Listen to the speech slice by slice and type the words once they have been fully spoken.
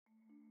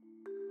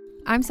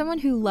I'm someone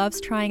who loves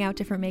trying out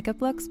different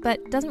makeup looks,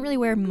 but doesn't really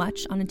wear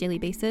much on a daily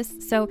basis,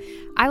 so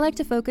I like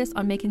to focus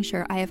on making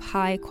sure I have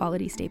high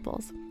quality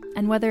staples.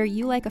 And whether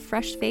you like a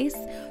fresh face,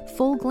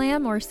 full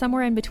glam, or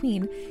somewhere in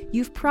between,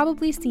 you've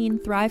probably seen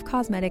Thrive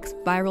Causemetics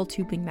Viral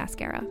Tubing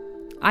Mascara.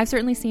 I've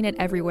certainly seen it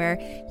everywhere.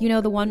 You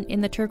know, the one in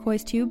the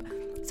turquoise tube?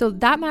 So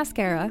that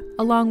mascara,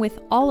 along with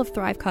all of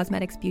Thrive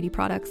Causemetics beauty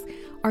products,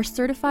 are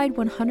certified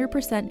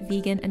 100%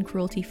 vegan and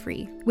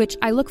cruelty-free, which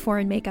I look for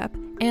in makeup,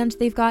 and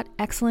they've got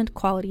excellent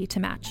quality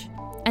to match.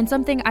 And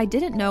something I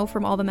didn't know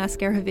from all the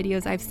mascara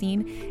videos I've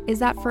seen is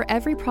that for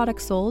every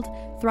product sold,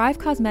 Thrive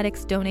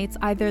Causemetics donates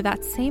either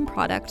that same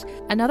product,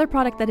 another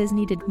product that is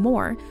needed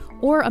more,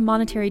 or a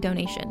monetary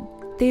donation.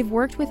 They've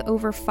worked with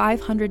over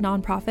 500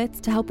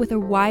 nonprofits to help with a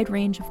wide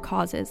range of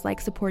causes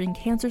like supporting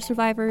cancer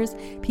survivors,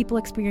 people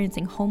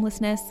experiencing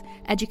homelessness,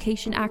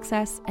 education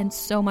access, and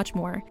so much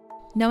more.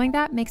 Knowing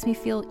that makes me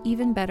feel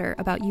even better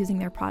about using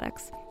their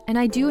products. And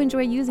I do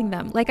enjoy using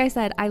them. Like I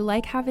said, I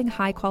like having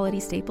high quality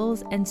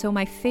staples, and so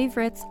my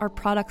favorites are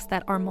products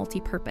that are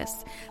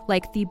multi-purpose,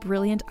 like the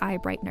Brilliant Eye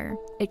Brightener.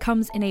 It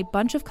comes in a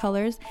bunch of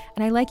colors,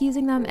 and I like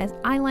using them as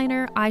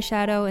eyeliner,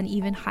 eyeshadow, and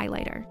even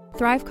highlighter.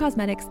 Thrive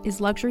Causemetics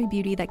is luxury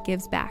beauty that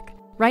gives back.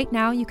 Right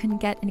now, you can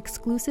get an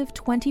exclusive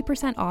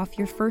 20% off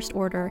your first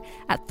order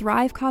at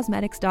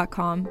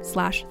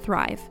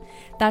thrivecausemetics.com/thrive.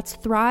 That's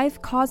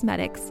Thrive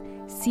Causemetics,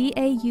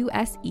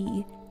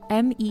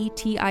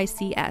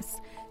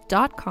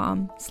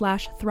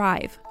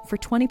 CAUSEMETICS.com/thrive for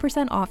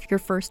 20% off your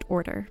first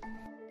order.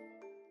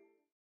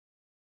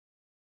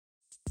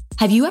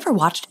 Have you ever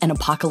watched an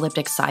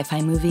apocalyptic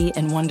sci-fi movie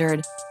and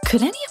wondered,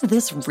 could any of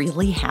this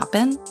really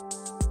happen?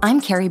 I'm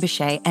Carrie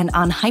Bechet, and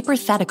on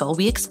Hypothetical,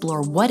 we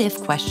explore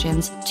what-if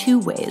questions two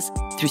ways,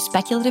 through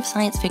speculative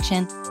science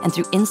fiction and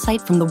through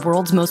insight from the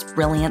world's most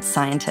brilliant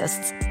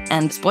scientists.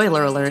 And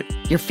spoiler alert,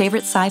 your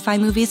favorite sci-fi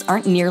movies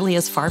aren't nearly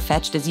as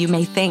far-fetched as you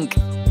may think.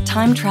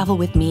 Time travel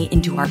with me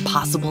into our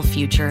possible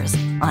futures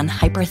on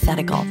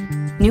Hypothetical.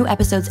 New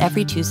episodes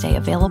every Tuesday,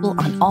 available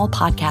on all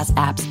podcast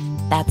apps.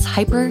 That's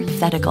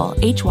Hypothetical,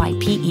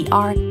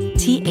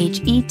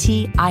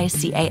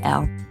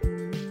 HYPERTHETICAL.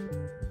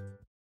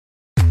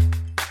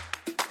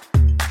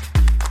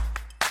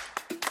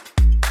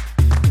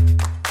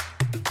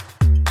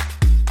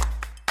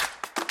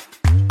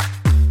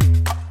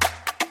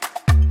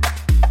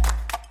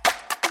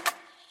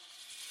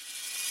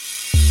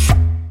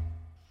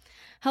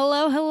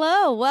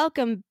 Hello.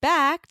 Welcome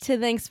back to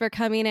Thanks for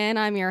Coming In.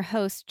 I'm your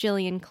host,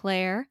 Jillian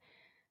Clare.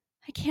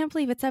 I can't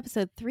believe it's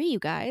episode 3, you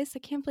guys. I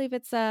can't believe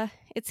it's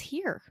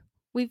here.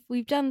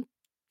 We've done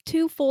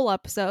 2 full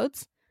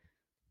episodes.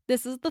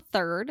 This is the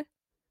 3rd.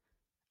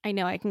 I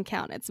know I can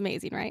count. It's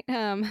amazing, right?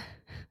 I'm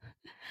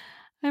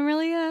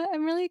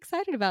really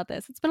excited about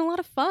this. It's been a lot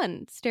of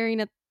fun staring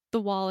at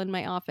the wall in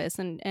my office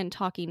and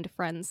talking to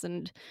friends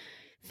and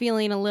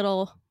feeling a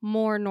little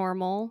more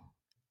normal.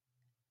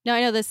 Now,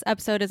 I know this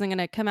episode isn't going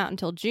to come out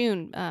until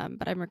June,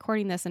 but I'm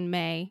recording this in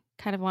May.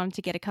 Kind of wanted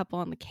to get a couple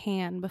on the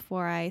can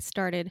before I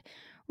started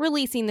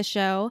releasing the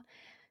show.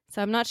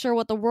 So I'm not sure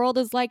what the world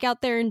is like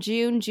out there in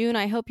June. June,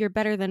 I hope you're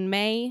better than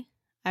May.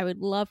 I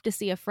would love to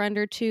see a friend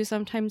or two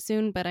sometime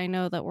soon, but I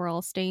know that we're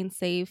all staying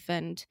safe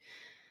and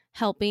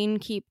helping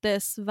keep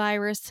this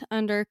virus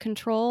under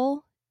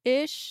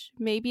control-ish.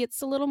 Maybe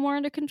it's a little more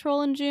under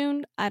control in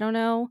June. I don't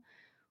know.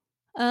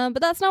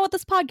 But that's not what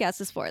this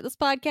podcast is for. This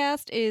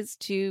podcast is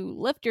to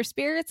lift your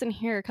spirits and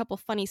hear a couple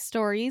funny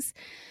stories.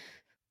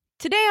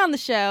 Today on the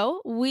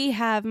show, we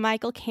have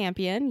Michael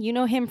Campion. You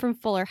know him from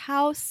Fuller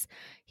House.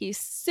 He's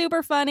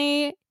super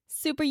funny,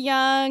 super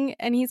young,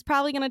 and he's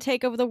probably going to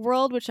take over the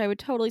world, which I would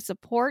totally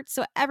support.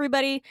 So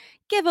everybody,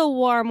 give a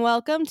warm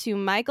welcome to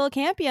Michael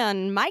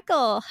Campion.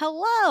 Michael,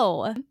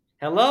 hello.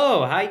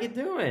 Hello, how you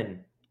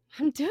doing?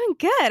 I'm doing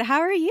good.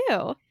 How are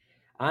you?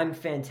 I'm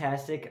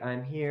fantastic.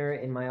 I'm here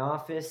in my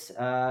office.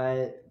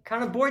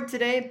 Kind of bored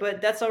today,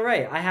 but that's all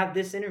right. I have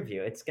this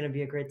interview. It's going to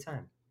be a great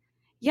time.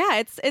 Yeah,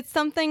 it's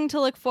something to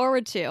look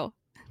forward to.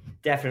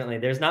 Definitely.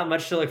 There's not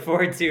much to look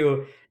forward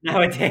to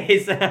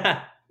nowadays.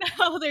 No,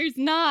 there's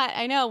not.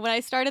 I know. When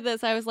I started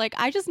this, I was like,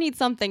 I just need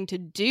something to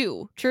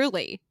do,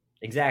 truly.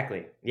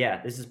 Exactly.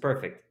 Yeah, this is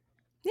perfect.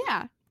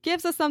 Yeah,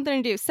 gives us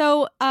something to do.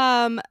 So,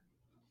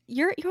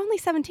 you're only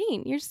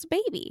 17. You're just a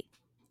baby.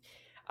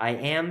 I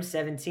am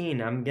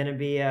 17. I'm going to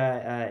be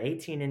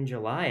 18 in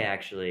July,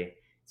 actually.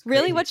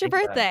 Really? What's your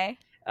birthday?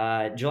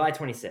 July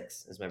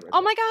 26th is my birthday.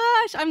 Oh my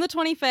gosh, I'm the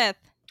 25th.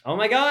 Oh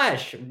my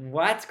gosh,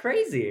 what's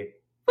crazy?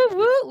 Woo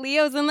woo,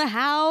 Leo's in the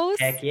house.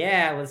 Heck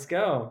yeah, let's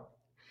go.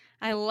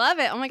 I love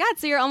it. Oh my God,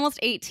 so you're almost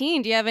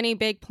 18. Do you have any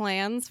big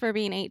plans for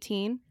being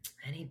 18?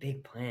 Any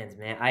big plans,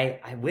 man?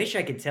 I wish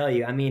I could tell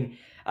you. I mean,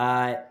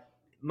 my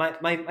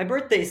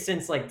birthdays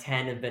since like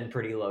 10 have been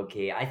pretty low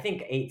key. I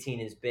think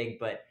 18 is big,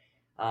 but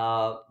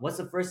what's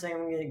the first thing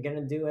I'm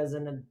gonna do as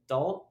an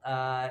adult?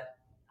 I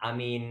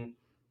mean,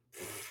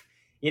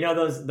 you know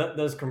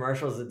those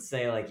commercials that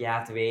say like you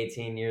have to be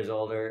 18 years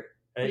older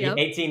Yep.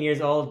 18 years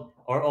old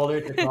or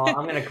older to call.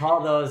 I'm gonna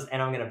call those,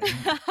 and I'm gonna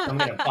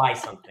buy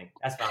something.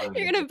 That's what I'm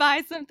You're gonna gonna do.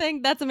 buy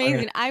something? That's I'm gonna.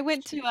 amazing. I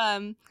went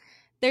to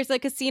there's a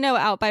casino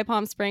out by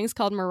Palm Springs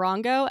called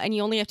Morongo, and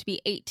you only have to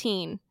be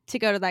 18 to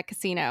go to that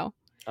casino.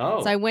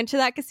 Oh. So I went to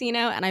that casino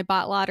and I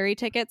bought lottery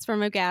tickets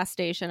from a gas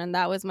station, and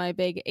that was my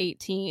big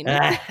 18.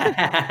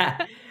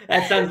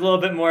 That sounds a little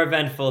bit more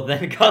eventful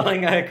than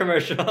calling a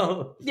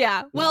commercial.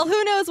 Yeah. Well,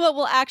 who knows what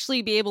we'll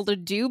actually be able to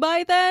do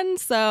by then?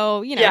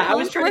 So, Yeah, I home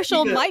was trying to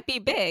commercial keep it. might be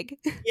big.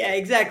 Yeah,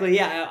 exactly.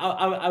 Yeah,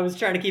 I was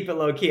trying to keep it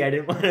low key. I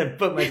didn't want to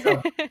put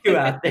myself too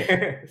out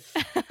there.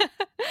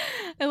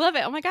 I love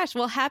it. Oh my gosh.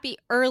 Well, happy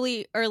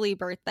early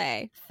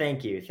birthday.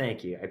 Thank you.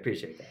 I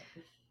appreciate that.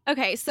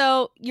 Okay,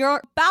 so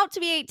you're about to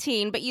be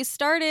 18, but you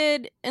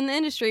started in the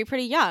industry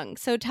pretty young.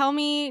 So tell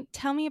me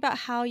about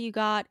how you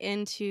got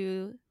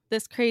into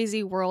this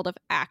crazy world of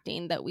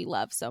acting that we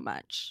love so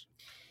much.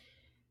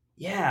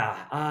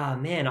 Yeah,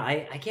 man,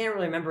 I can't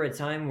really remember a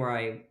time where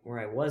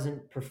I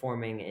wasn't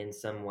performing in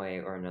some way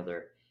or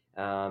another.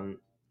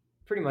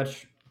 Pretty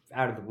much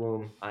out of the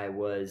womb, I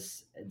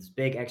was this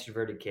big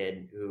extroverted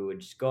kid who would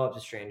just go up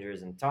to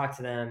strangers and talk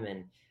to them,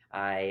 and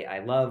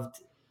I loved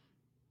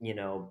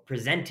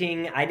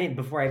presenting. I didn't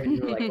before I even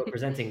knew like what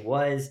presenting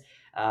was.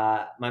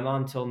 My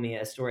mom told me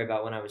a story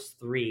about when I was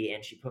 3,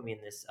 and she put me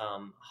in this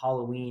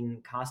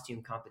Halloween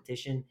costume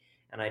competition,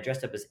 and I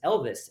dressed up as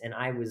Elvis, and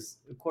I was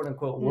quote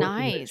unquote working with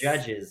Nice.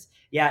 judges.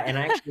 Yeah, and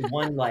I actually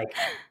won like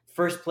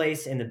first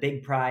place in the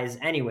big prize.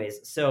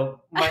 Anyways,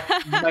 so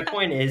my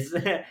point is,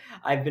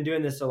 I've been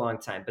doing this a long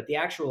time, but the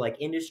actual like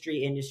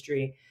industry,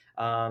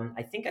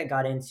 I think I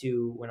got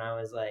into when I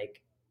was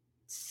like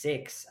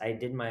 6. I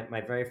did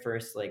my very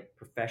first like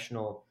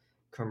professional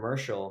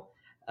commercial.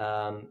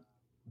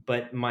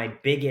 But my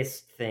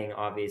biggest thing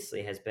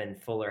obviously has been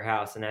Fuller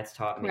House, and that's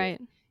taught me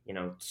Right.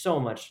 so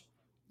much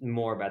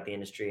more about the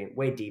industry,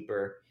 way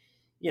deeper,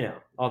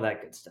 all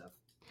that good stuff.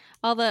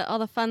 All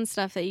the fun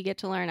stuff that you get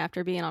to learn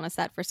after being on a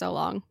set for so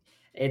long.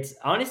 It's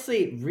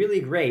honestly really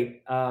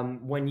great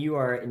when you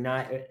are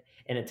not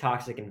in a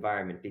toxic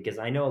environment, because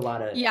I know a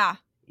lot of Yeah.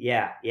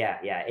 Yeah.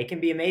 It can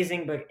be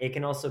amazing, but it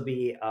can also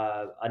be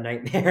a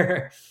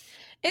nightmare.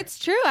 It's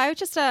true. I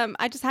just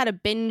had a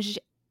binge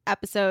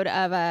episode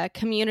of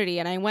Community,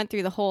 and I went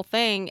through the whole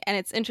thing, and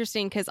it's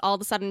interesting because all of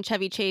a sudden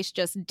Chevy Chase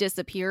just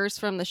disappears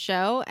from the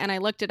show, and I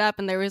looked it up,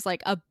 and there was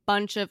like a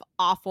bunch of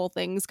awful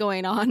things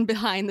going on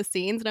behind the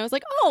scenes, and I was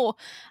like, oh,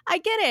 I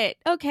get it.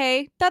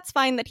 Okay, that's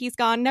fine that he's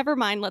gone. Never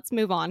mind. Let's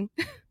move on.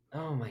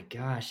 Oh my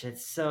gosh,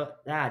 it's so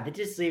that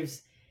just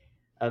leaves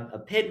a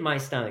pit in my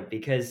stomach,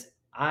 because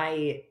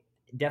I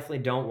definitely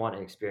don't want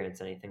to experience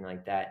anything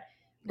like that.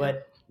 No.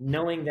 But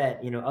knowing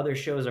that other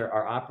shows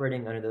are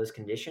operating under those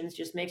conditions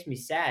just makes me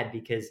sad,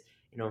 because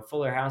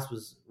Fuller House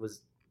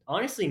was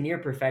honestly near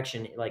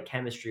perfection, like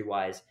chemistry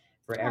wise,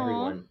 for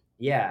everyone. Aw.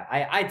 Yeah,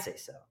 I'd say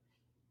so.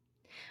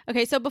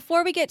 Okay, so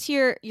before we get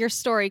to your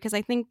story, because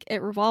I think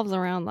it revolves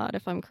around that,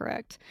 if I'm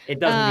correct. It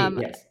does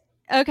indeed, yes.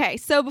 Okay,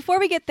 so before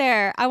we get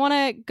there, I want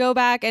to go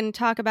back and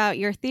talk about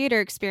your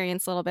theater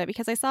experience a little bit,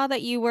 because I saw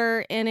that you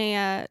were in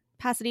a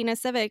Pasadena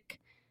Civic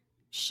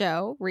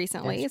show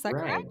recently. Is that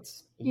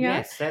correct? Yeah.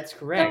 Yes, that's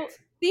correct. So,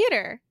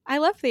 theater. I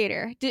love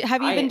theater.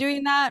 Have you been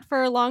doing that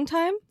for a long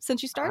time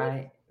since you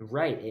started?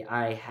 Right.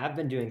 I have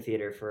been doing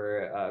theater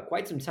for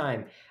quite some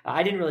time.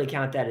 I didn't really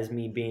count that as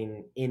me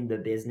being in the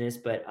business,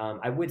 but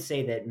I would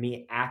say that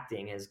me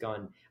acting has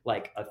gone,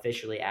 like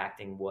officially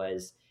acting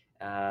was,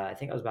 I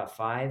think I was about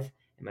 5.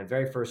 And my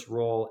very first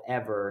role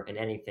ever in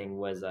anything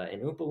was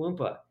in Oompa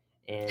Loompa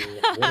in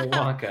Willy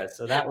Wonka.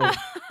 So that was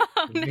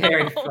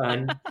very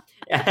fun.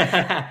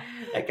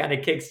 That kind of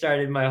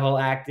kickstarted my whole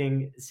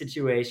acting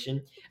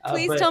situation.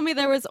 Please tell me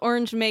there was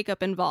orange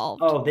makeup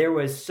involved. Oh, there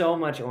was so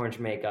much orange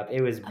makeup.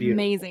 It was beautiful.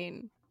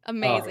 Amazing. Oh,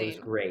 it was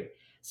great.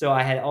 So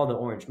I had all the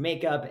orange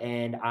makeup,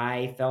 and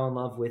I fell in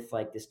love with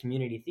like this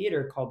community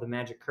theater called the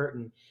Magic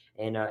Curtain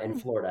in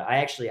Florida.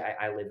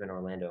 I live in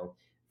Orlando,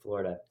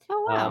 Florida.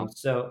 Oh, wow.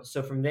 So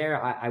from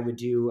there, I would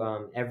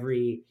do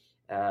every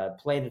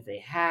play that they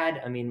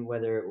had. I mean,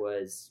 whether it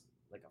was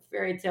like a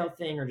fairy tale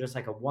thing or just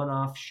like a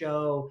one-off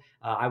show,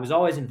 I was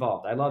always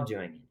involved. I loved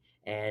doing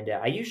it, and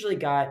I usually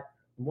got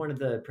one of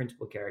the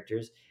principal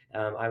characters.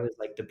 I was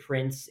like the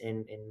prince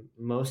in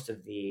most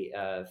of the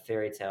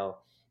fairy tale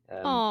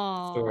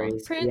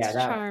stories. Prince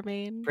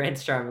Charming.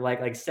 Prince Charming,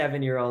 like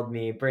 7-year-old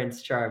me,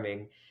 Prince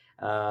Charming.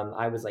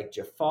 I was like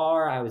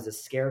Jafar. I was a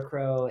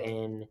scarecrow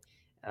in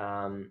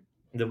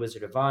The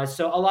Wizard of Oz.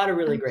 So a lot of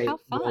really great. How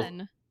fun!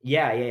 Roles.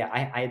 Yeah.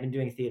 I had been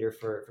doing theater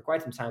for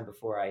quite some time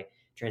before I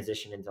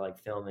transitioned into like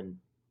film and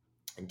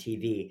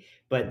TV.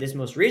 But this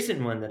most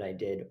recent one that I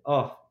did,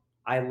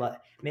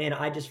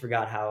 I just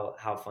forgot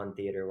how fun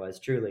theater was,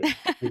 truly,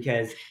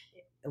 because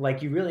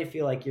like you really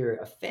feel like you're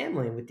a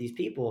family with these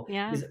people.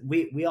 Yeah. Because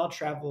we all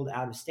traveled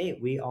out of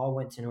state. We all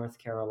went to North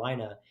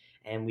Carolina,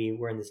 and we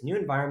were in this new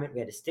environment. We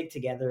had to stick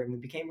together, and we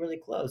became really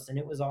close, and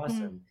it was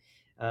awesome.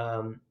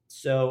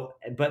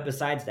 But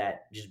besides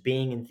that, just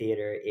being in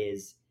theater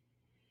is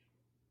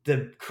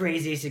the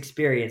craziest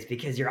experience,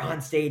 because you're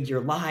on stage,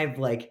 you're live,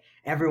 like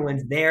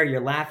everyone's there.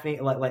 You're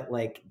laughing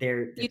like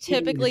they're You feeding you the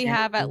typically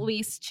have at sandwiches.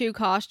 least 2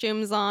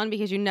 costumes on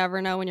because you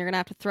never know when you're going to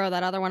have to throw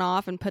that other one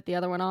off and put the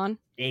other one on.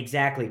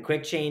 Exactly.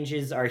 Quick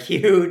changes are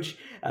huge.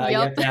 You have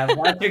Yep. to have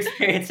lots of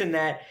experience in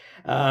that.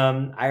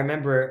 I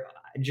remember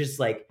just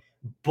like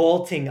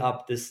bolting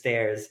up the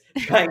stairs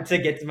trying to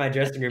get to my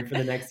dressing room for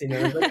the next scene.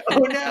 I was like, oh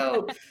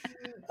no.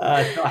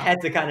 So I had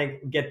to kind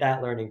of get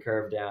that learning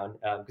curve down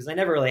because I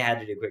never really had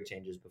to do quick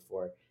changes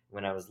before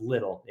when I was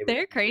little.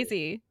 They're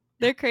crazy.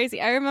 They're crazy.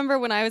 I remember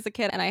when I was a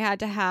kid and I had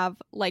to have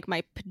like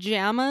my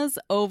pajamas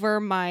over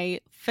my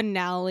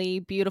finale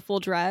beautiful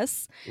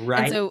dress.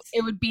 Right. And so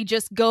it would be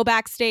just go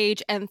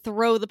backstage and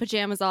throw the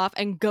pajamas off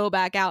and go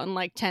back out in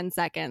like 10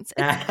 seconds.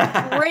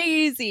 It's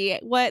crazy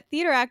what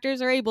theater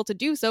actors are able to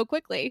do so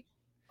quickly.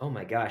 Oh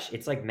my gosh,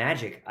 it's like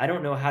magic. I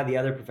don't know how the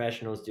other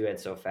professionals do it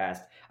so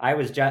fast. I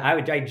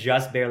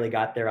just barely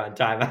got there on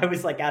time. I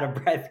was like out of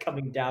breath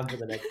coming down for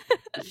the next.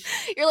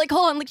 You're like,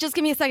 hold on, like, just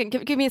give me a second.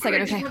 Give me a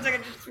second, okay? Just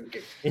 1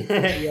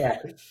 second.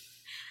 Yeah.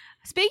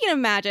 Speaking of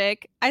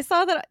magic, I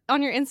saw that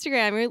on your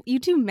Instagram you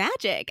do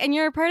magic and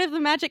you're a part of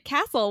the Magic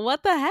Castle.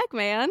 What the heck,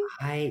 man?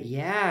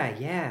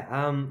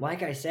 Yeah.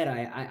 Like I said,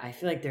 I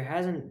feel like there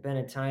hasn't been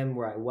a time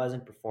where I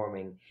wasn't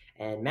performing,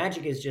 and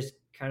magic is just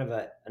kind of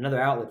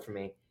another outlet for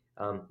me.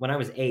 When I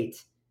was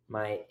 8,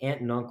 my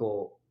aunt and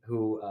uncle,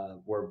 who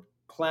were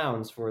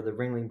clowns for the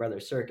Ringling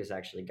Brothers Circus,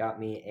 actually got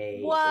me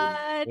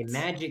a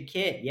magic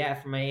kit. Yeah,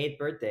 for my 8th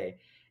birthday.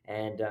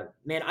 And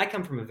man, I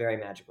come from a very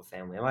magical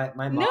family. My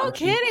mom. No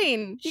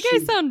kidding. You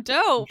guys sound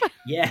dope.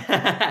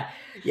 Yeah,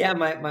 yeah.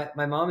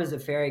 My mom is a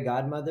fairy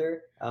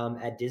godmother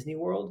at Disney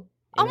World.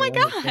 Oh my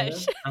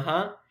gosh.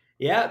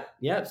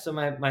 Yep. So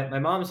my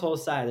mom's whole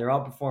side, they're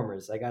all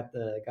performers. I got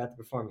the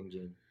performing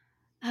gene.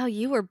 Oh,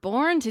 you were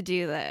born to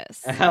do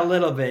this. A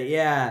little bit,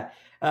 yeah.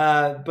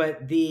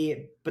 But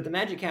the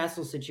Magic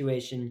Castle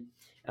situation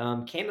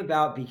came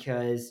about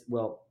because,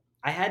 well,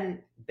 I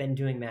hadn't been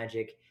doing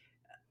magic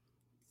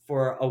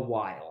for a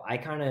while. I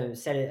kind of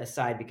set it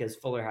aside because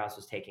Fuller House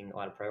was taking a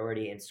lot of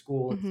priority in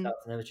school and stuff,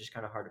 and that was just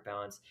kind of hard to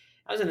balance.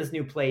 I was in this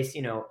new place,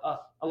 a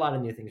lot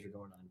of new things were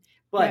going on.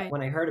 But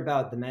when I heard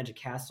about the Magic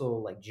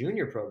Castle like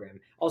junior program,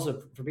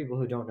 also for people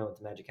who don't know what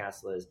the Magic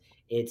Castle is,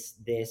 it's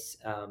this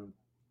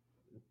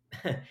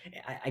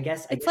I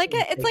guess it's like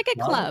a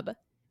club.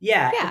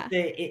 Yeah.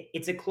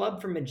 It's a club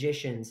for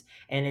magicians,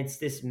 and it's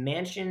this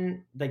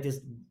mansion, like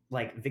this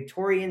like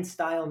Victorian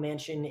style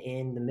mansion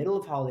in the middle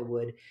of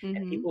Hollywood,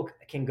 and people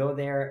can go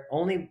there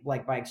only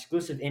like by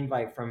exclusive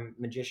invite from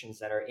magicians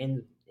that are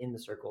in the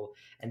circle,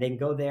 and they can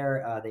go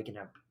there. They can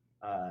have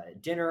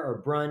dinner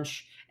or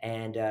brunch,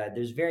 and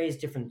there's various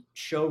different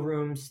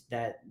showrooms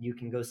that you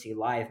can go see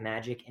live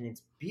magic, and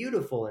it's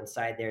beautiful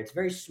inside there. It's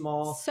very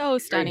small, so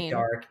stunning,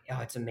 very dark.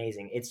 Oh, it's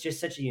amazing. It's just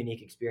such a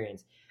unique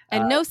experience.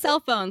 And no cell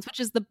phones,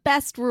 which is the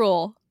best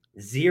rule.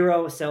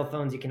 0 cell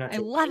phones. You cannot take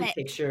any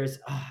pictures.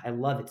 Oh, I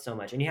love it so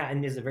much. And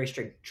and there's a very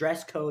strict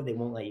dress code. They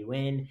won't let you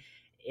in.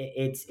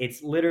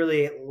 It's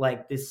literally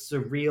like this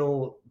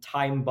surreal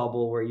time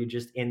bubble where you're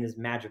just in this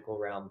magical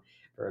realm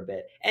for a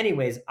bit.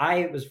 Anyways,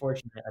 I was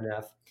fortunate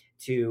enough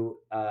to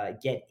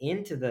get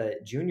into the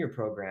junior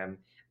program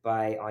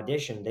by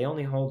audition. They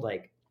only hold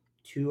like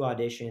 2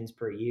 auditions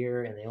per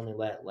year, and they only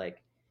let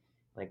like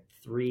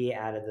 3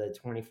 out of the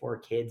 24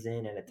 kids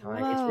in at a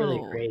time. Whoa. It's really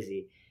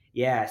crazy.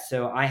 Yeah,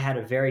 so I had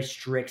a very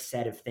strict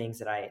set of things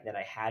that I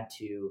had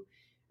to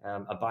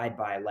abide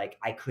by. Like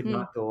I could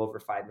not go over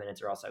 5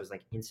 minutes, or else I was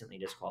like instantly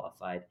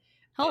disqualified.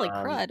 Holy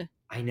crud!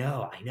 I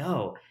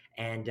know.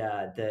 And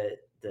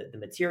the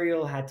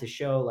material had to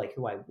show like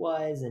who I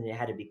was, and it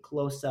had to be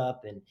close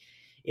up, and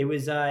it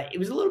was a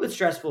little bit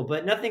stressful,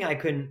 but nothing I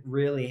couldn't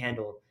really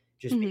handle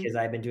just because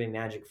I've been doing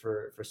magic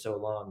for so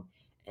long.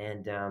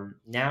 And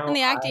now, and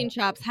the acting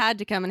chops had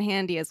to come in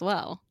handy as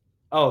well.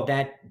 Oh,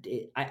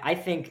 I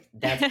think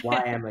that's why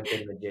I'm a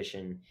good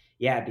magician.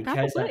 Yeah,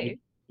 because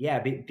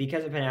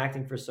because I've been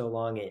acting for so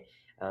long, it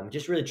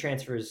just really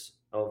transfers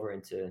over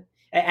into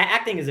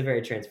acting is a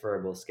very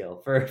transferable skill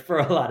for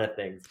a lot of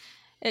things.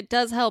 It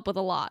does help with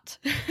a lot.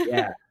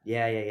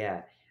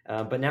 Yeah.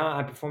 But now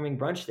I'm performing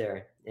brunch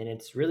there, and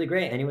it's really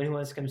great. Anyone who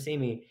wants to come see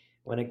me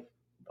when it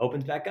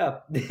opens back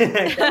up, come see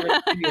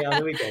me on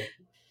the weekend.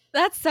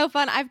 That's so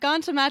fun. I've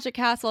gone to Magic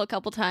Castle a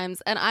couple times,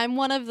 and I'm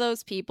one of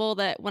those people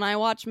that when I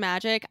watch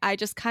magic, I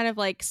just kind of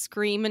like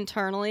scream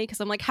internally because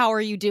I'm like, how are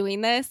you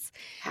doing this?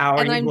 How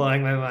are you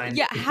blowing my mind?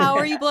 Yeah, how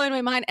are you blowing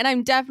my mind? And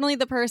I'm definitely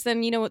the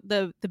person,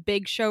 the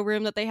big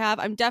showroom that they have.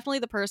 I'm definitely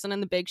the person in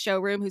the big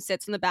showroom who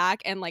sits in the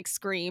back and like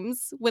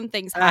screams when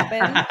things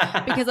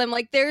happen because I'm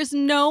like, there's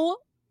no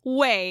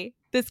way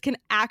this can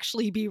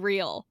actually be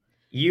real.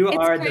 You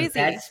are the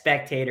best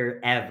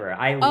spectator ever.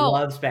 I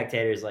love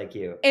spectators like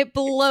you. It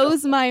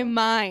blows my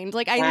mind.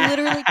 Like, I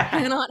literally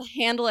cannot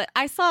handle it.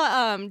 I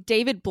saw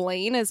David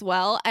Blaine as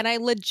well, and I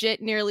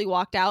legit nearly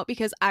walked out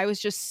because I was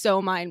just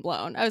so mind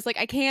blown. I was like,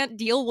 I can't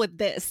deal with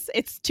this.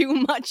 It's too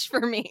much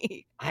for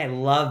me. I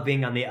love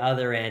being on the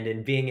other end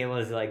and being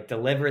able to like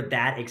deliver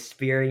that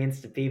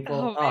experience to people.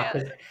 Oh Oh,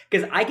 man.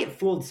 because I get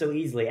fooled so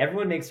easily.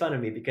 Everyone makes fun of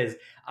me because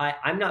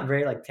I'm not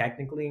very like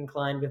technically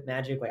inclined with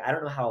magic. Like I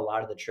don't know how a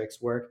lot of the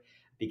tricks work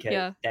because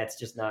Yeah. that's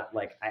just not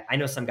like I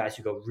know some guys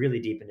who go really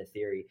deep into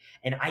theory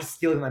and I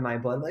still get my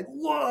mind blown. I'm like,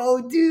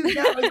 whoa, dude,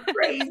 that was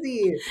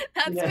crazy.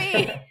 That's You know?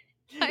 me.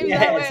 I'm that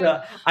Yeah, way.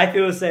 so I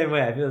feel the same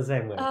way. I feel the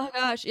same way. Oh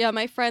gosh, yeah,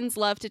 my friends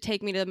love to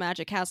take me to the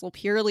Magic Castle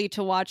purely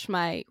to watch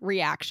my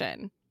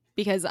reaction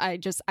because I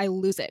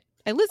lose it.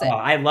 I lose Oh, it.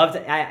 I'd love to.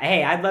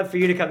 Hey, I'd love for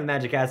you to come to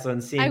Magic Castle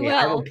and see I me.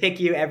 I will will. pick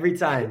you every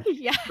time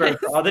Yes. for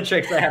all the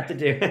tricks I have to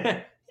do.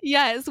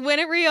 Yes, when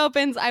it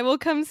reopens, I will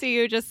come see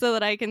you just so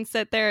that I can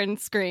sit there and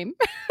scream.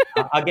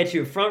 I'll get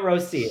you a front row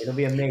seat. It'll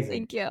be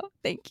amazing. Thank you.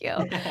 Thank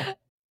you.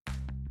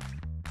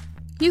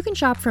 You can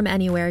shop from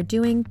anywhere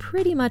doing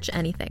pretty much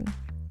anything.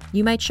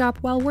 You might shop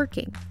while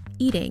working,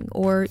 eating,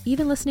 or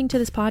even listening to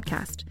this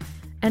podcast.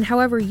 And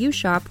however you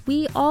shop,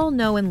 we all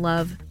know and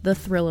love the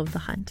thrill of the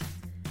hunt.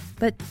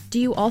 But do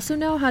you also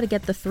know how to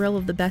get the thrill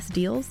of the best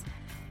deals?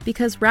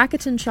 Because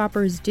Rakuten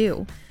shoppers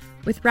do.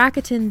 With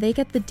Rakuten, they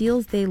get the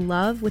deals they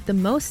love with the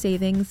most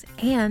savings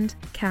and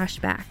cash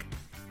back.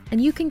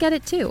 And you can get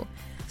it too.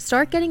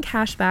 Start getting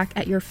cash back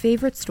at your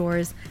favorite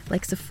stores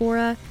like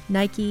Sephora,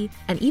 Nike,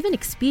 and even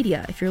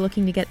Expedia if you're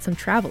looking to get some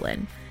travel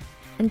in.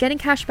 And getting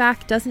cash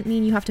back doesn't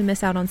mean you have to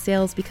miss out on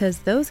sales because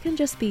those can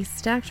just be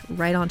stacked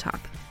right on top.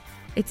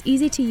 It's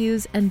easy to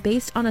use and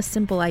based on a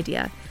simple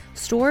idea.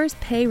 Stores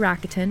pay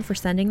Rakuten for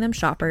sending them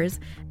shoppers,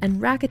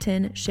 and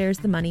Rakuten shares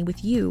the money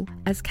with you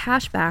as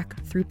cash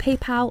back through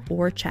PayPal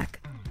or check.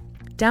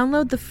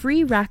 Download the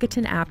free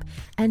Rakuten app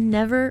and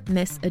never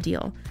miss a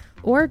deal.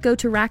 Or go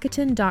to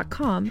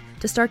Rakuten.com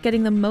to start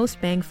getting the most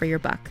bang for your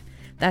buck.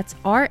 That's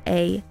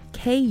Rakuten.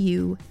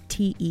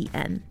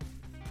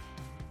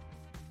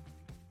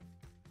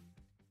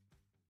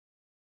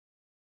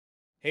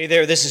 Hey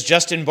there, this is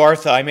Justin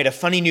Bartha. I made a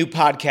funny new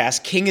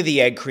podcast, King of the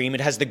Egg Cream.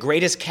 It has the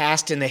greatest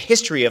cast in the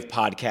history of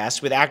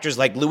podcasts with actors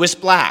like Louis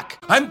Black,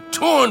 I'm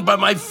torn by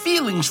my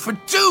feelings for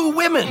two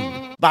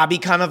women. Bobby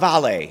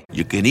Cannavale,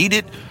 You can eat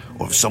it,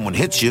 or if someone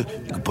hits you,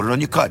 you can put it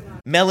on your cut.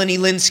 Melanie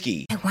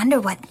Linsky, I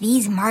wonder what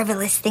these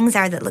marvelous things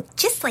are that look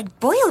just like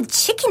boiled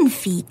chicken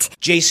feet.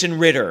 Jason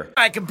Ritter,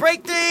 I can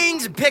break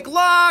things and pick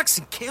locks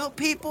and kill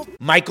people.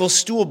 Michael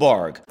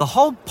Stuhlbarg, The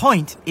whole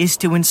point is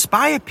to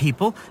inspire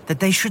people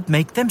that they should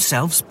make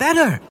themselves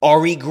better.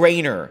 Ari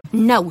Grainer,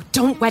 No,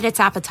 don't whet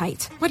its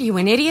appetite. What are you,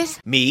 an idiot?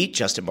 me,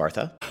 Justin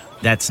Bartha,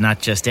 That's not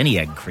just any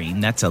egg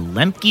cream, that's a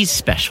Lemke's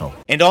special.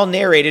 and all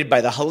narrated by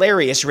the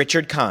hilarious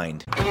Richard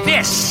Kind.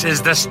 This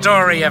is the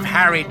story of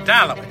Harry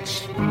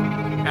Dalowitz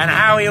and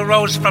how he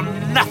rose from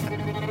nothing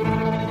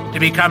to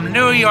become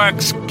New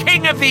York's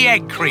King of the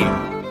Egg Cream.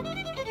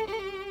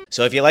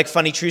 So if you like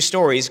funny true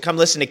stories, come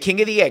listen to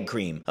King of the Egg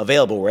Cream,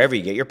 available wherever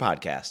you get your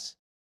podcasts.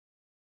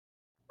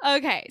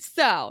 Okay,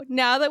 so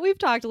now that we've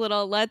talked a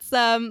little, let's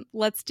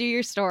do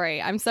your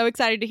story. I'm so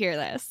excited to hear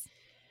this.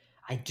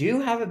 I do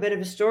have a bit of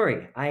a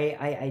story.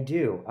 I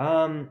do.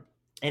 And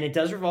it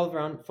does revolve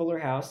around Fuller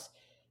House.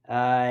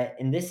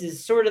 And this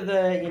is sort of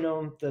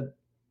the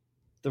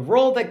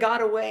role that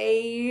got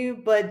away,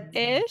 but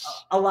Ish?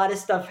 a lot of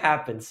stuff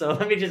happened. So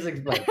let me just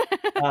explain.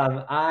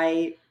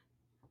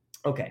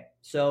 Okay,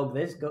 so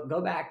this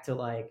go back to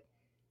like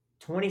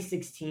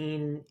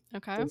 2016.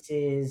 Okay. This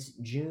is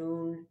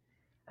June,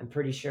 I'm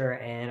pretty sure,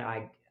 and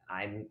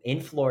I'm in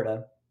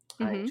Florida.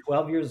 I'm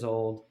 12 years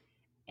old,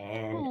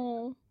 and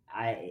Oh.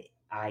 I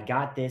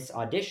got this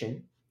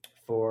audition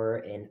for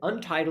an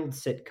untitled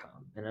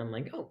sitcom, and I'm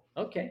like, oh,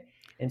 okay.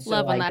 And so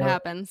Love when I that go-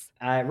 happens.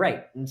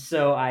 Right. And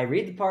so I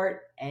read the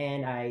part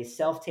and I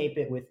self-tape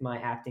it with my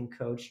acting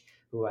coach,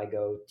 who I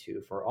go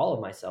to for all of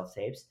my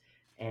self-tapes.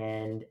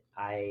 And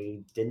I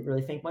didn't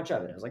really think much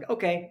of it. I was like,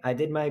 okay, I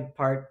did my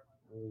part.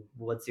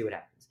 Let's see what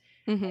happens.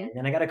 Mhm. And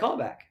then I got a call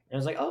back. And I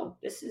was like, oh,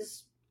 this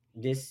is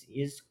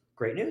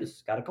great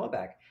news. Got a call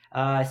back.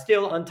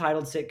 Still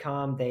untitled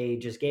sitcom. They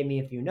just gave me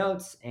a few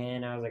notes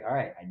and I was like, all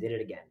right, I did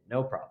it again.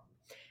 No problem.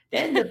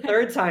 Then the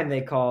third time they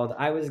called,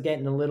 I was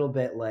getting a little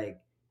bit like,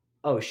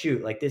 oh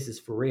shoot, like this is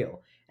for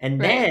real. And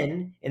Right.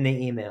 then in the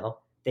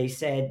email, they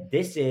said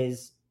this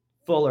is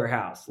Fuller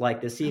House, like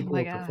the sequel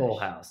to Full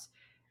gosh. House.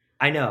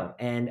 I know.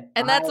 And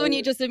And that's when I-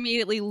 you just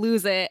immediately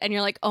lose it and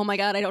you're like, oh my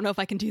God, I don't know if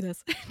I can do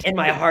this. and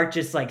my heart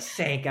just like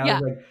sank. I Yeah.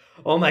 was like,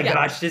 oh my Yeah.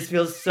 gosh, this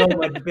feels so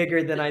much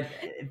bigger than I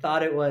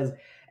thought it was.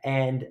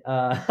 And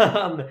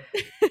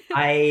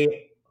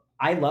I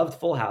loved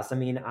Full House. I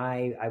mean,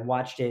 I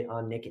watched it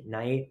on Nick at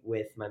Night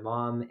with my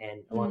mom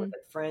and along with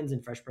like friends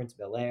and Fresh Prince of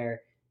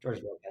Bel-Air,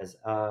 George Lopez.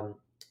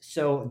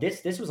 So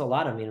this was a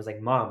lot of me. It was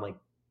like, Mom, like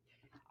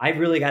I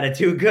really got to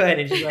do good.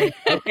 And she's like,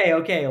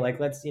 okay, like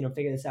let's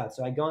figure this out.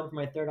 So I go in for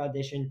my third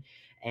audition,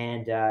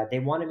 and they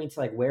wanted me to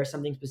like wear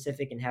something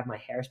specific and have my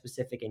hair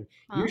specific, and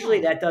usually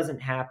Oh. that doesn't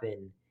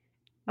happen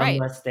Right.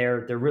 unless they're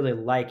really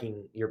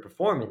liking your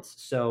performance.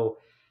 So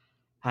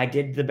I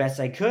did the best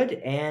I could,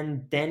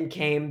 and then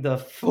came the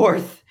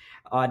fourth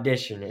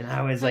audition, and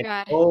I was Oh, like,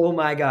 God. oh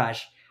my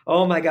gosh,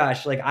 Oh my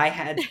gosh, like I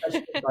had such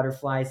big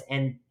butterflies,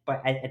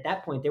 but at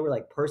that point they were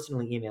like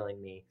personally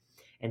emailing me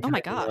and Oh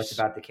my telling me notes gosh.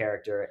 about the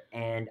character,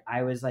 and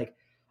I was like,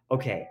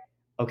 okay,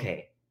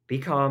 be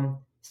calm,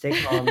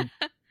 stay calm,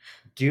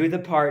 do the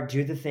part,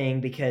 do the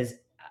thing, because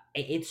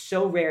it's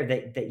so rare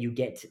that you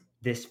get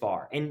this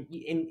far, and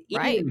even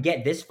when Right. you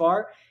get this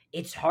far,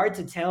 it's hard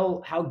to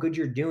tell how good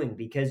you're doing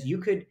because you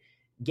could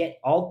get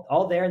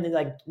all there and then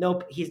like,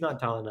 nope, he's not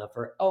tall enough,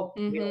 or oh,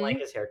 we don't like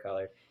Mm-hmm. his hair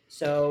color.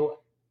 So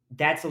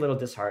that's a little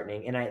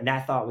disheartening, and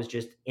that thought was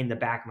just in the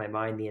back of my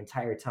mind the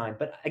entire time.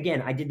 But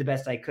again, I did the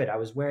best I could. I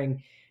was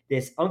wearing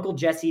this Uncle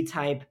Jesse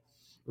type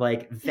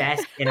like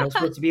vest, and I was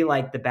supposed to be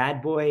like the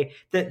bad boy.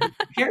 The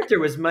character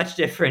was much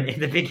different in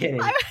the beginning.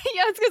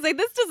 Yeah, I was gonna say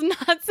this does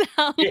not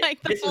sound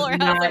like the Fuller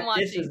House I'm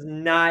watching. This is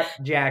not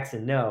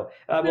Jackson. No.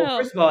 Well, No.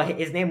 first of all,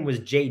 his name was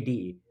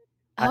JD.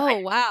 Oh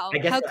wow! I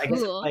guess How I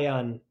guess a cool. play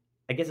on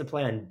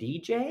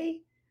DJ.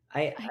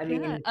 I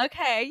mean,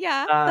 okay,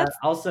 yeah, that's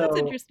also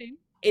interesting.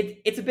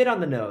 it's a bit on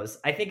the nose.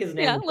 I think his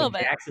name Yeah, a was little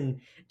like bit.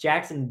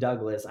 Jackson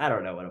Douglas. I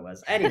don't know what it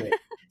was. Anyway,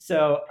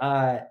 so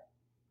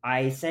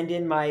I send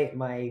in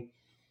my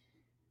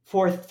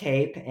fourth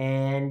tape,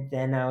 and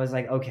then I was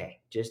like,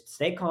 okay, just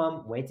stay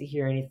calm, wait to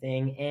hear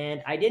anything,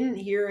 and I didn't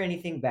hear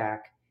anything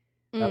back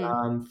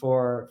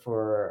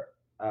for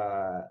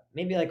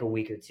maybe like a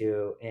week or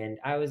two, and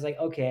I was like,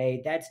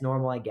 okay, that's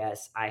normal, I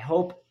guess. I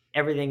hope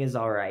everything is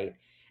all right.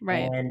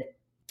 Right. And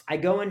I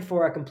go in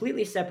for a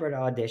completely separate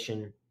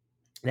audition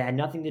that had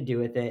nothing to do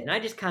with it, and I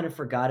just kind of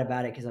forgot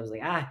about it because I was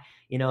like,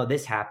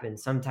 this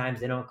happens.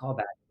 Sometimes they don't call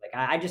back. Like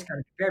I just kind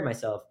of prepared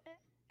myself.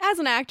 As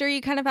an actor,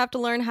 you kind of have to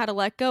learn how to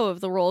let go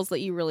of the roles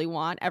that you really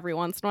want every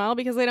once in a while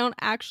because they don't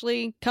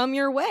actually come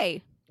your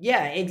way.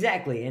 Yeah,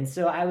 exactly. And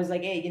so I was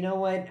like, hey, you know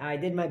what? I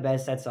did my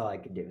best. That's all I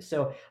could do.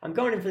 So I'm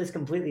going in for this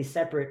completely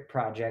separate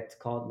project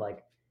called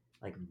like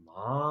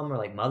Mom or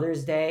like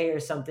Mother's Day or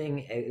something.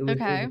 It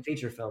was a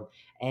feature film.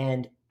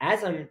 And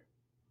as I'm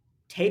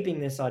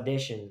taping this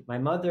audition, my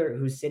mother,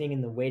 who's sitting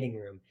in the waiting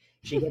room,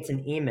 she gets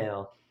an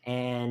email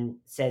and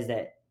says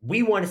that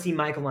we want to see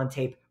Michael on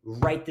tape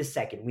right this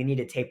second. We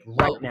need a tape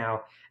right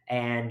now.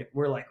 And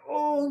we're like,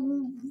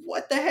 oh,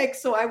 what the heck?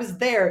 So I was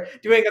there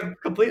doing a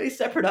completely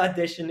separate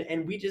audition,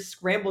 and we just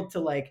scrambled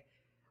to like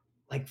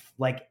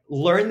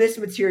learn this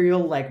material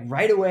like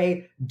right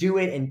away, do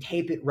it, and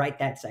tape it right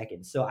that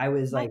second. So I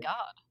was like,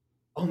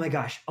 oh my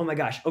gosh,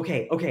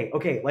 okay.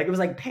 Like it was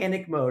like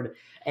panic mode.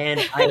 And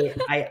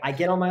I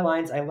get all my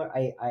lines. I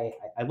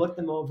looked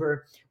them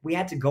over. We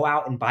had to go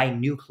out and buy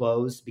new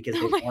clothes because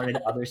they wanted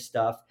other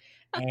stuff.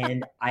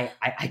 And I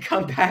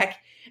come back,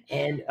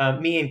 and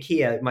me and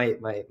Kia, my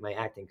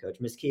acting coach,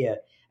 Miss Kia,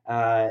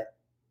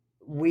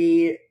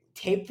 we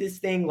taped this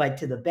thing like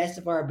to the best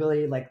of our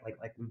ability, like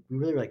we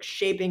really were like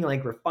shaping,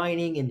 like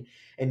refining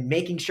and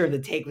making sure the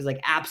take was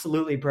like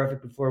absolutely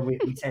perfect before we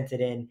sent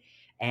it in.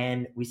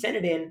 And we sent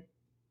it in,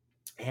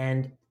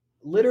 and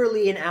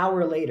literally an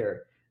hour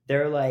later,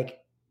 they're like,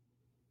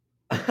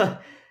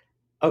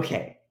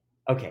 okay.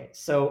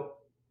 So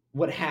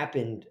what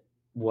happened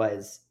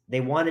was they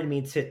wanted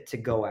me to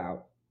go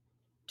out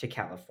to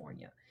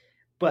California,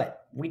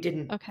 but we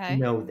didn't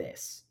know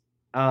this.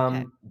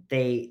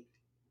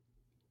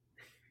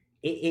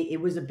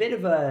 It was a bit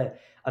of a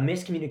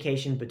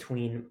miscommunication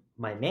between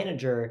my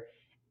manager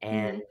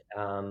and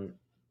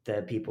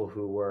the people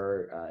who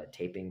were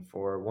taping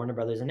for Warner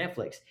Brothers and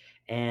Netflix,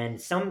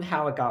 and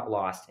somehow it got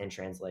lost in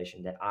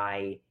translation that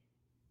I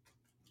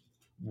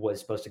was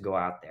supposed to go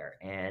out there,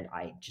 and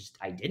I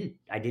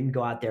didn't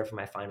go out there for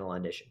my final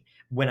audition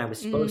when I was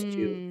supposed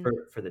to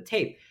for the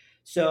tape.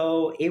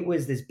 So it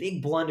was this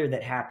big blunder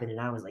that happened, and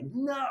I was like,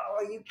 no,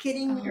 are you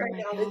kidding me right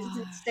now? This is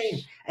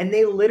insane. And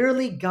they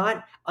literally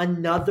got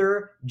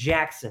another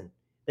Jackson.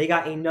 They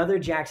got another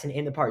Jackson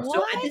in the part. What?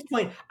 So at this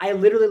point, I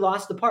literally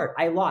lost the part.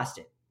 I lost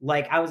it.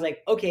 Like, I was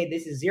like, okay,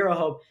 this is zero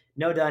hope.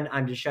 No done.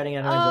 I'm just shutting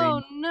it out of my brain.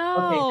 Oh, no.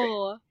 Okay,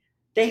 great.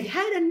 They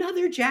had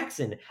another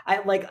Jackson. I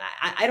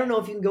don't know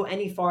if you can go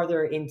any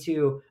farther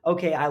into,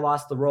 okay, I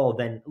lost the role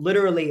than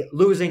literally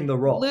losing the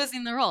role.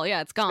 Losing the role,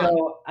 yeah, it's gone.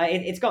 So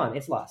it's gone.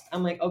 It's lost.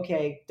 I'm like,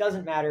 okay,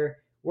 doesn't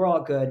matter. We're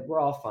all good. We're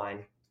all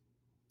fine.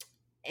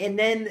 And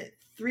then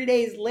 3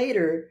 days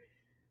later,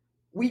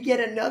 we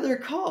get another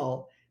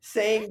call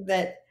saying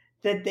that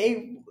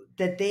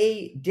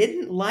they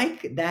didn't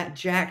like that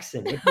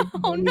Jackson. It didn't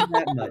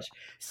that much.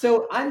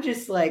 So I'm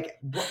just like,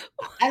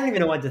 I don't even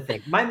know what to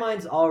think. My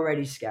mind's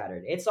already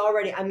scattered. It's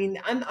already. I mean,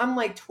 I'm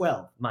like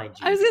 12, mind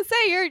you. I was gonna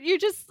say you're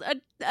just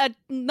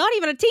not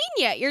even a teen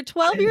yet. You're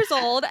 12 years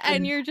old,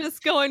 and you're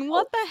just going,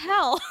 what the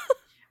hell?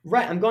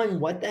 Right. I'm going,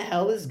 what the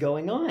hell is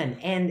going on?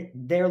 And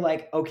they're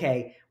like,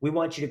 okay, we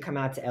want you to come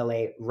out to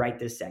LA right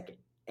this second.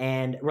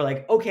 And we're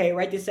like, okay,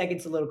 right this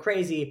second's a little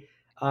crazy.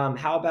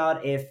 How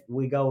about if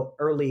we go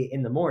early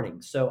in the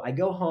morning? So I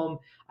go home,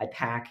 I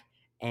pack,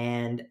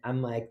 and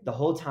I'm like, the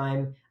whole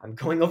time I'm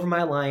going over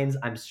my lines,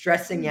 I'm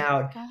stressing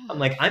out. I'm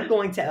like, I'm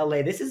going to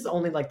LA. This is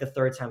only like the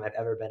third time I've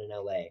ever been in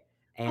LA.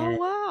 And,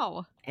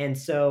 wow. And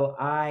so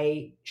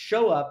I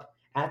show up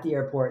at the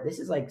airport. This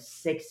is like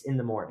 6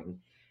 a.m.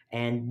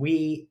 And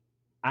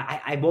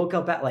I woke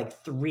up at like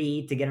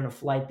 3 to get on a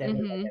flight that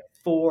was like at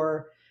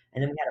 4,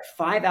 and then we had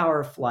a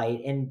 5-hour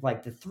flight and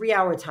like the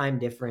 3-hour time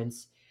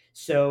difference.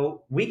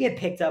 So we get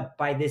picked up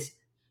by this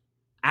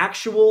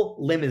actual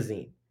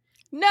limousine.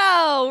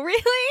 No,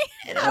 really?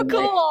 How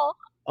cool.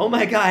 Oh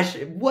my gosh,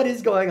 what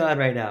is going on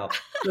right now?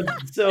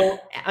 So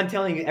I'm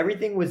telling you,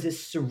 everything was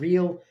this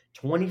surreal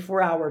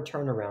 24-hour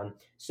turnaround.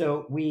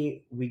 So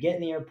we get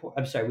in the airport.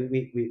 I'm sorry,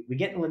 we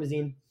get in the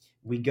limousine.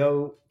 We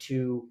go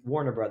to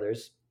Warner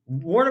Brothers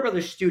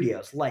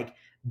Studios, like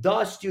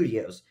the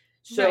studios.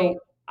 So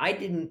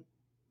right.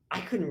 I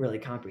couldn't really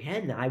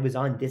comprehend that I was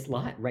on this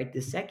lot right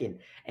this second.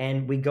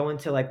 And we go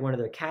into like one of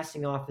their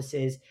casting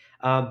offices,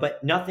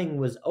 but nothing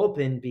was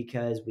open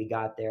because we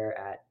got there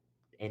at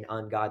an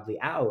ungodly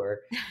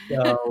hour.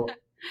 So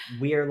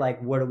we're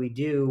like, what do we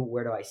do?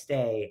 Where do I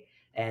stay?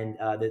 And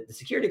the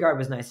security guard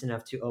was nice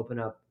enough to open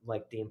up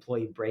like the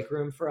employee break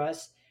room for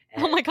us.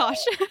 And, oh my gosh.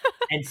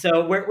 And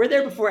so we're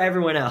there before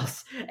everyone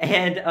else.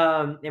 And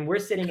we're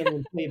sitting in the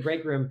employee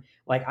break room.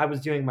 Like I was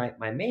doing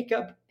my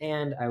makeup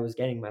and I was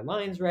getting my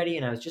lines ready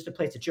and I was just a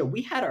place to chill.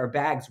 We had our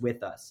bags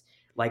with us,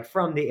 like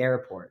from the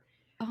airport.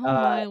 Oh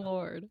my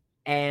Lord.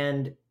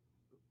 And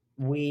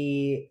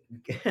we,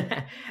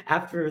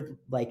 after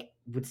like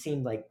what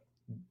seemed like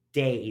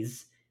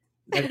days,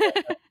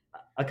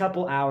 a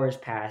couple hours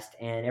passed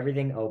and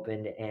everything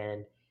opened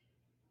and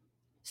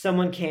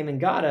someone came and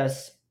got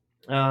us.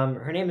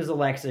 Her name is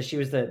Alexa. She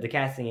was the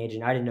casting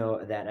agent. I didn't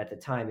know that at the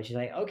time. And she's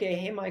like, okay,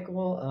 hey,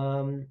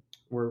 Michael,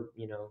 we're,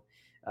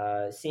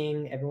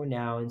 seeing everyone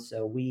now. And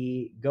so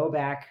we go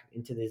back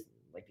into these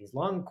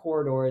long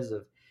corridors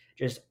of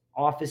just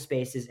office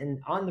spaces.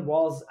 And on the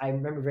walls, I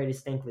remember very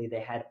distinctly, they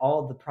had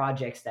all the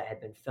projects that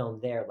had been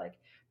filmed there, like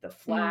The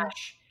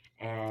Flash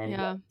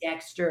and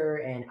Dexter.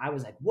 And I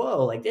was like,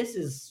 whoa, like this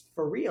is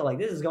for real. Like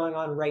this is going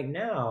on right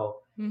now.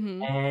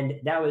 Mm-hmm. And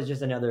that was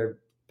just another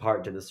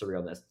part to the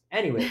surrealness.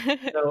 Anyway,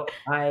 so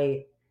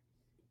I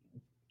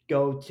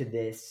go to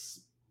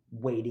this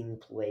waiting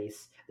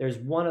place. There's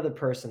one other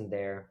person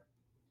there,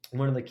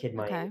 one other kid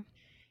my age.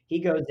 He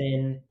goes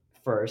in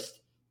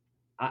first.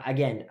 I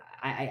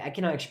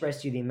cannot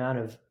express to you the amount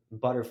of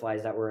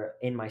butterflies that were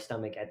in my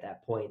stomach at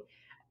that point.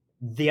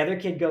 The other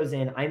kid goes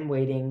in. I'm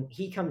waiting.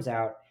 He comes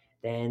out.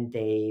 Then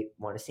they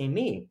want to see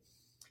me.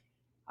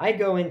 I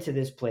go into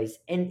this place,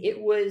 and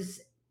it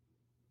was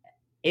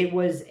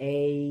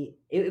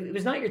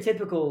not your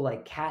typical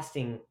like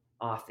casting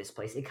office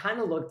place. It kind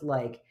of looked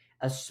like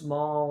a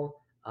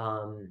small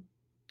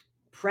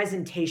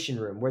presentation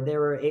room where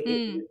there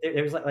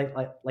was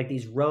like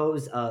these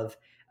rows of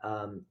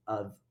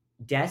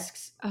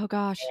desks. Oh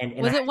gosh. And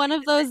was it one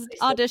of those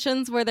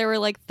auditions where there were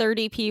like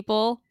 30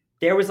 people?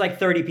 There was like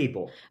 30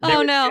 people.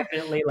 Oh no.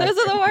 Like those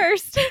are the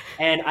worst.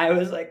 And I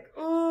was like,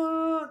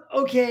 oh,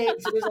 okay.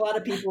 So there's a lot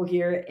of people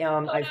here.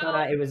 I found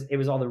out it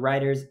was all the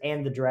writers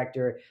and the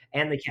director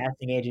and the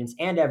casting agents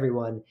and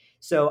everyone.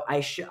 So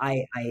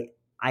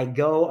I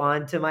go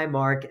on to my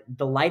mark.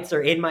 The lights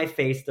are in my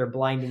face. They're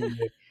blinding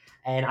me.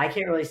 And I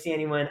can't really see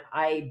anyone.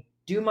 I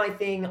do my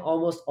thing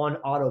almost on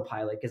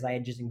autopilot because I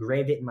had just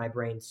engraved it in my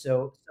brain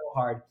so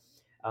hard.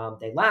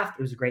 They laughed.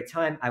 It was a great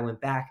time. I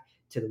went back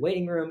to the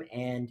waiting room,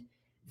 and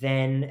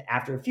then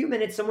after a few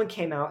minutes, someone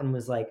came out and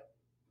was like,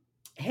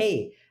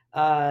 hey,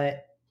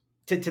 to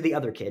the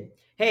other kid,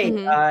 hey,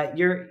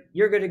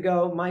 you're good to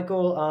go.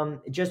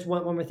 Michael, just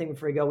one more thing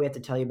before we go. We have to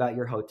tell you about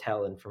your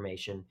hotel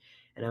information.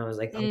 And I was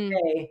like,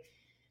 okay,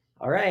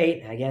 all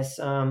right. I guess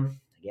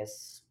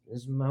this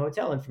is my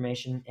hotel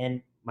information.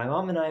 And my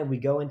mom and I, we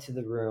go into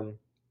the room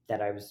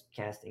that I was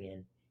casting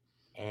in,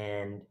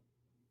 and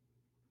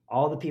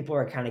all the people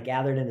are kind of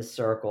gathered in a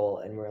circle,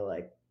 and we're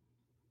like,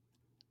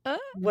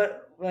 what's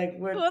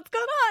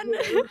going on?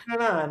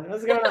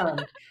 What's going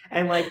on?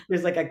 And like,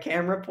 there's like a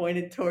camera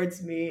pointed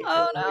towards me.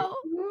 Oh no.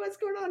 Like, what's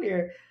going on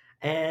here?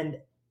 And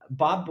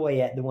Bob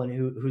Boyette, the one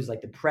who's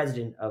like the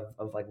president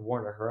of like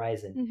Warner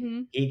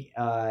Horizon,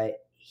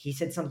 he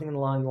said something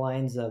along the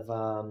lines of,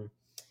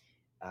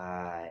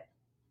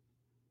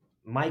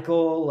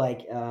 Michael,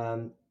 like,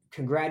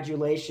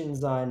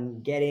 congratulations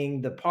on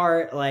getting the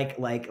part, like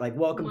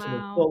welcome to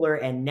the Fuller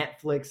and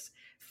Netflix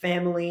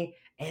family.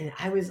 And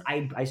I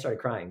started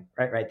crying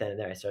right then and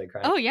there. I started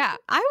crying. Oh yeah,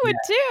 I would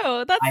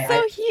too. That's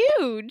so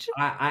huge.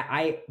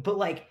 But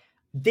like,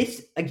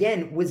 this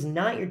again was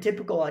not your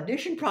typical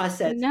audition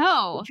process.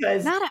 No,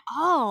 not at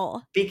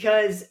all.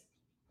 Because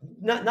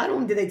not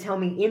only did they tell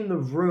me in the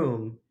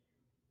room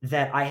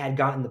that I had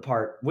gotten the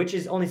part, which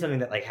is only something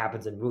that like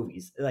happens in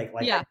movies,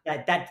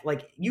 that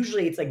like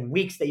usually it's like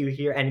weeks that you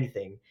hear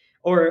anything,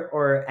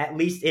 or at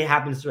least it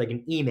happens through like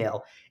an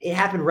email. It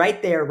happened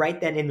right there, right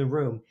then in the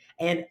room,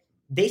 and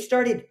they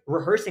started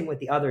rehearsing with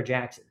the other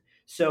Jackson.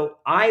 So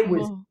I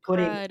was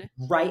putting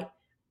right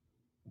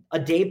a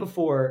day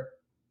before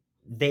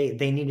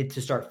they needed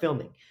to start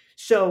filming.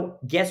 So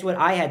guess what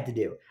I had to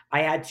do?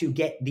 I had to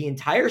get the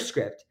entire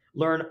script,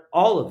 learn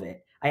all of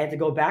it. I had to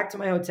go back to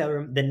my hotel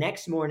room the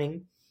next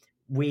morning.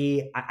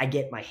 I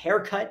get my hair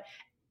cut.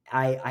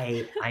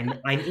 I'm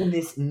in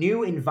this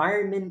new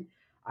environment.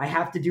 I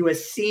have to do a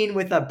scene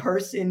with a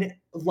person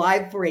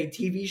live for a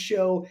TV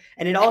show,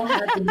 and it all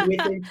happened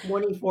within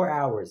 24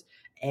 hours.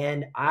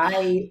 And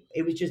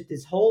it was just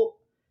this whole,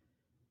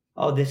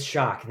 this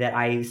shock that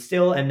I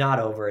still am not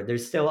over.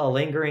 There's still a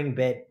lingering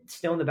bit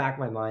still in the back of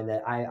my mind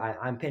that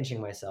I'm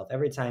pinching myself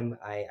every time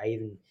I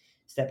even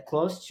step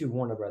close to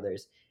Warner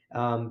Brothers,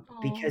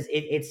 because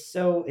it's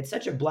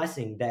such a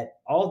blessing that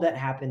all that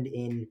happened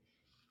in.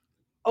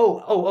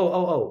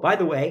 By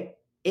the way,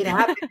 it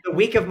happened the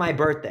week of my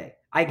birthday.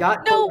 I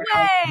got No the week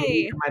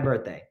way! of my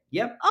birthday.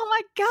 Yep. Oh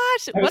my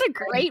gosh, what a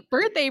great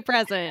birthday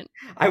present.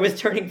 I was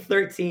turning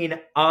 13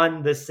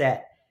 on the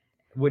set,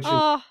 which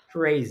is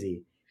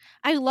crazy.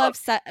 I love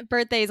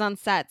birthdays on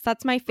sets.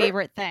 That's my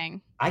favorite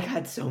thing. I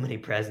got so many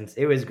presents.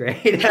 It was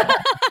great.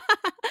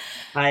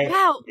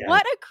 Wow,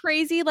 what a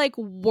crazy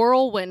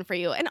whirlwind for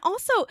you. And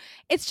also,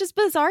 it's just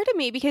bizarre to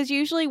me because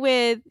usually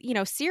with,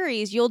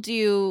 series, you'll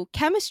do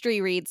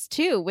chemistry reads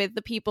too with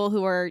the people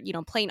who are,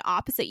 playing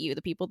opposite you,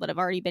 the people that have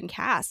already been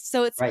cast.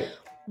 So it's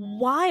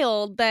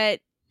wild that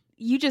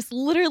you just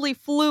literally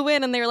flew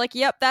in and they were like,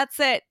 "Yep, that's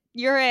it.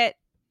 You're it.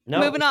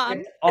 Moving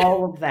on."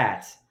 All of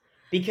that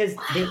because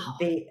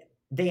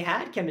they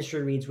had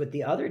chemistry reads with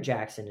the other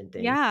Jackson and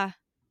things. Yeah.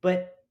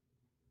 But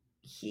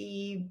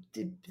he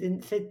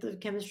didn't fit the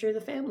chemistry of the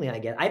family, I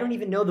guess. I don't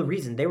even know the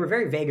reason. They were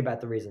very vague about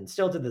the reason.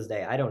 Still to this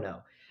day, I don't know.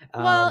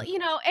 Well,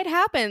 it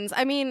happens.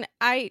 I mean,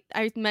 I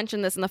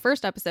mentioned this in the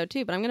first episode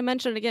too, but I'm going to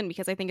mention it again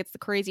because I think it's the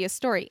craziest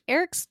story.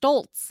 Eric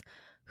Stoltz,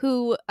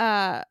 who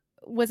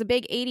was a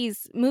big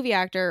 80s movie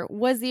actor,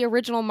 was the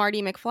original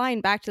Marty McFly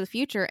in Back to the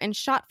Future and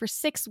shot for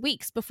 6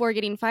 weeks before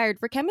getting fired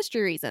for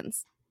chemistry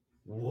reasons.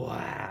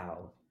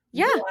 Wow.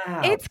 Yeah,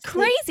 wow. It's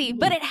crazy,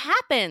 but it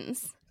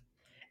happens.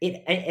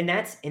 And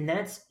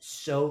that's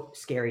so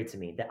scary to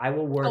me that I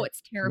will work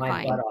it's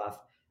terrifying. my butt off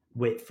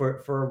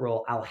for a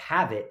role. I'll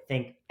have it,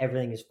 think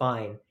everything is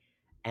fine,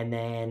 and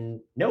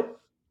then nope,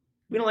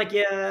 we don't like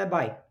you.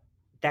 Bye.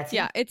 That's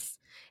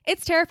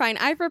it's terrifying.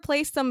 I've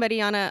replaced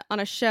somebody on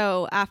a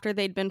show after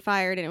they'd been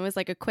fired, and it was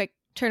like a quick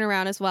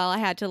turnaround as well. I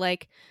had to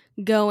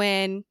go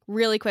in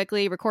really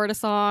quickly, record a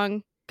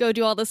song, go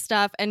do all this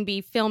stuff, and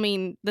be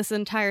filming this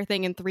entire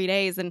thing in 3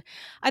 days. And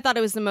I thought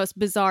it was the most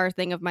bizarre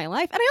thing of my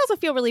life. And I also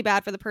feel really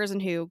bad for the person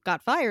who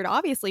got fired,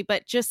 obviously,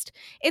 but just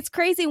it's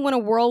crazy when a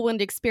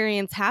whirlwind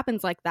experience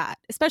happens like that,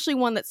 especially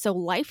one that's so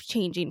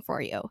life-changing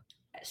for you.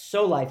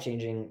 So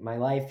life-changing. My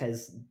life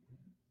has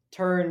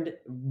turned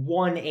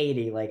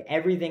 180.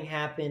 Everything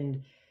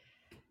happened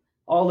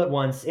all at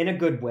once in a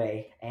good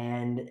way.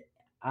 And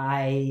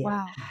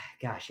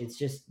gosh,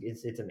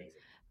 it's amazing.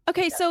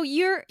 Okay, so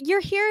you're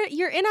here,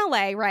 you're in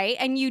LA, right?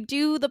 And you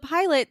do the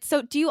pilot.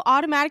 So do you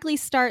automatically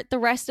start the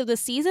rest of the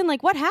season?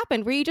 What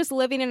happened? Were you just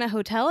living in a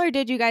hotel, or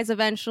did you guys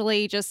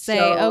eventually just say,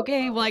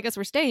 okay, well, I guess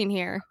we're staying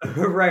here?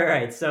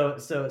 Right. So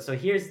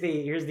here's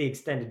the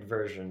extended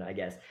version, I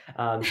guess.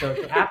 So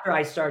after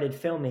I started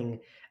filming,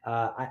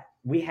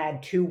 we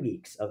had 2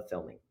 weeks of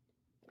filming,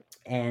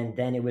 and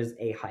then it was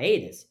a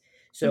hiatus.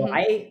 So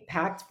I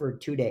packed for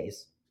 2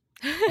 days.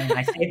 And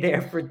I stayed there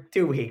for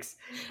 2 weeks.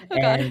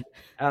 And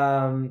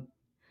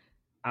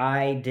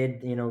I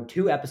did,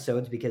 2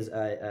 episodes because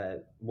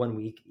 1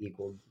 week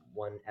equaled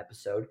 1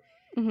 episode.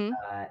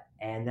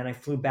 And then I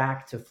flew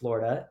back to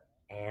Florida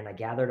and I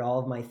gathered all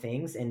of my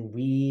things, and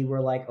we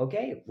were like,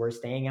 okay, we're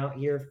staying out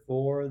here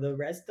for the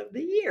rest of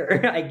the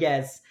year, I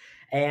guess.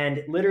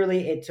 And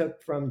literally it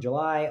took from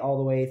July all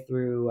the way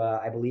through,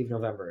 I believe,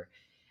 November.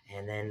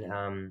 And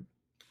then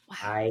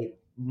I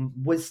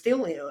was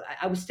still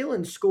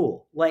in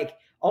school.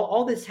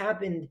 All this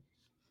happened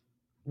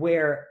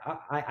where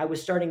I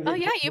was starting. Oh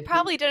yeah, you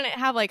probably didn't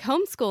have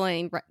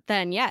homeschooling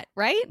then yet,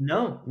 right?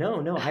 No.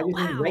 I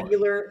was in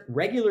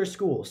regular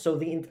school. So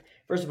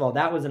first of all,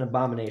 that was an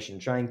abomination,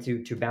 trying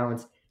to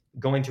balance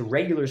going to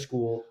regular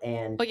school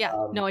and. Oh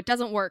yeah, no, it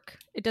doesn't work.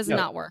 It does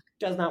not work.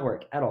 Does not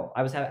work at all.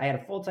 I had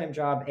a full-time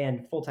job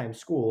and full-time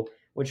school.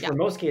 Which for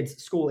most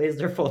kids, school is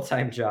their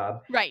full-time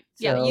job. Right.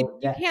 So you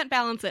can't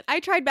balance it. I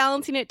tried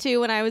balancing it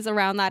too when I was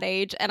around that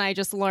age, and I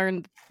just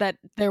learned that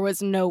there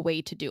was no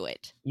way to do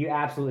it. You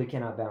absolutely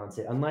cannot balance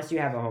it unless you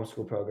have a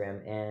homeschool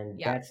program, and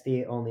that's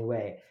the only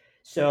way.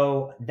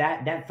 So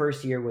that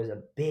first year was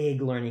a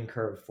big learning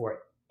curve for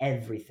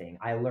everything.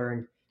 I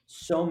learned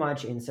so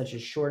much in such a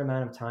short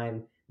amount of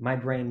time. My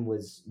brain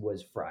was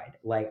fried.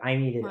 I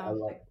needed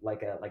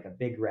a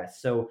big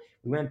rest. So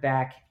we went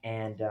back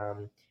and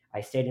I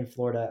stayed in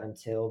Florida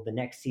until the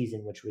next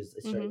season, which was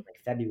starting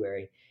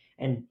February.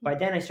 And by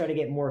then I started to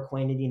get more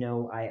acquainted.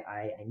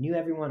 I knew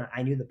everyone.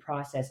 I knew the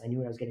process. I knew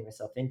what I was getting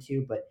myself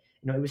into. But,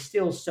 it was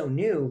still so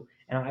new.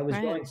 And I was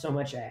growing so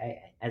much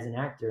as an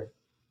actor.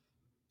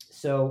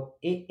 So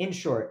in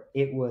short,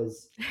 it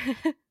was,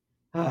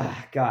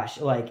 gosh,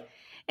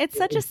 it's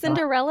such a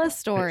Cinderella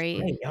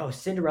story. Oh,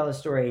 Cinderella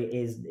story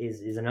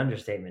is an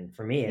understatement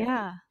for me.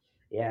 Yeah.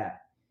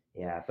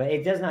 But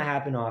it does not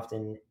happen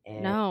often.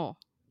 And no.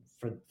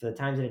 For the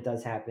times that it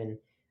does happen,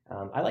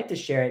 I like to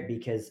share it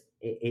because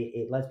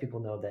it lets people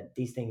know that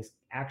these things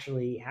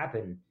actually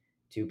happen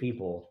to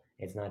people.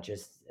 It's not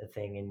just a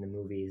thing in the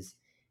movies.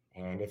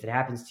 And if it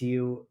happens to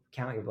you,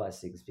 count your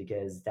blessings,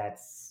 because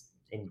that's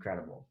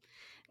incredible.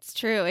 It's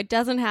true. It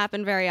doesn't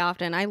happen very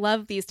often. I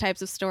love these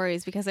types of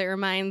stories because it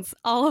reminds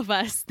all of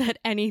us that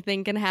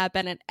anything can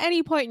happen at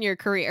any point in your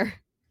career.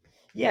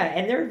 Yeah,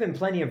 and there have been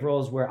plenty of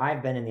roles where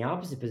I've been in the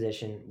opposite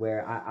position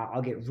where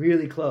I'll get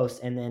really close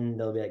and then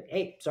they'll be like,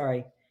 hey,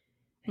 sorry.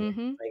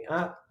 Mm-hmm.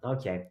 Like, oh,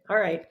 okay. All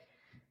right.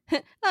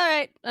 All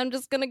right. I'm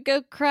just going to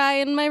go cry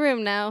in my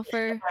room now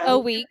for a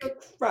week.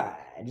 Cry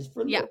just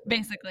for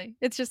basically.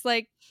 It's just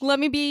like, let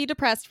me be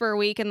depressed for a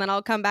week and then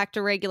I'll come back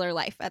to regular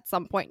life at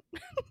some point.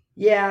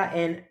 Yeah,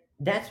 and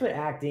that's what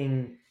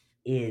acting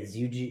is.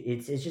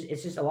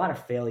 It's just a lot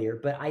of failure.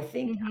 But I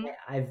think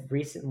I've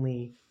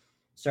recently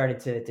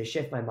started to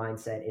shift my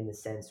mindset in the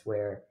sense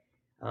where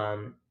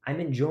I'm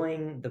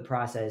enjoying the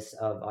process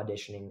of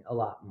auditioning a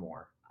lot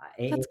more.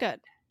 That's good.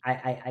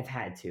 I've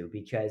had to,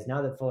 because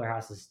now that Fuller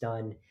House is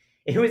done,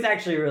 it was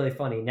actually really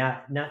funny.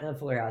 Now that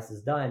Fuller House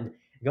is done,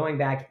 going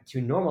back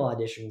to normal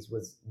auditions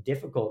was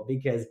difficult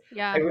because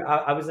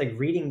I was like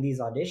reading these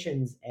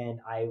auditions and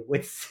I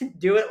would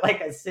do it like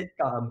a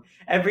sitcom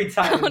every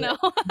time. Oh no!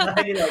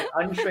 I need to like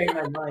untrain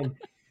my mind.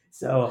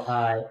 So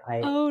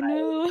I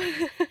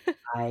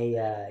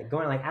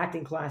going to like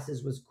acting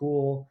classes was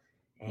cool,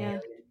 and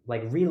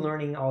like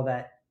relearning all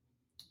that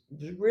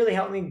really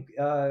helped me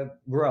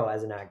grow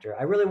as an actor.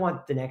 I really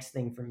want the next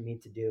thing for me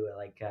to do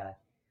like a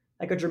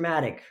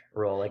dramatic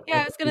role.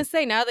 I was gonna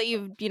say, now that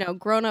you've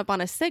grown up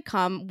on a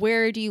sitcom,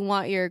 where do you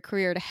want your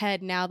career to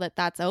head now that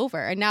that's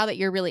over, and now that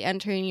you're really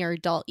entering your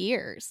adult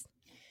years?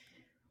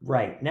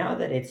 Right, now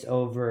that it's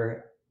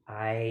over,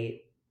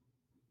 I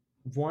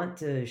want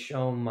to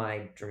show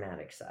my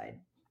dramatic side,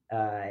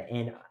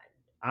 and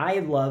I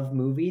love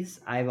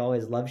movies. I've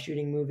always loved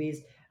shooting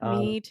movies.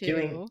 Me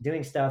too.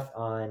 Doing stuff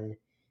on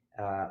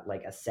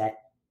like a set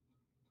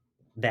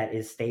that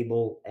is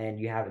stable and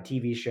you have a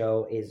TV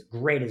show is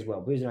great as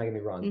well. Please do not get me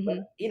wrong.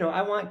 But,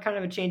 I want kind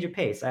of a change of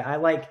pace. I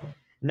like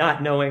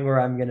not knowing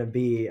where I'm going to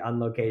be on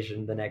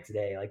location the next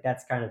day. Like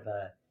that's kind of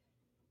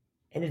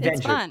an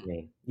adventure for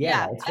me.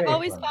 Yeah. I've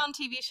always found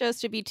TV shows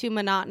to be too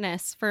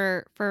monotonous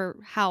for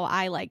how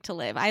I like to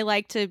live. I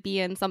like to be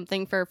in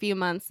something for a few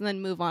months and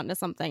then move on to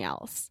something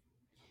else.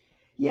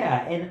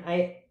 Yeah. And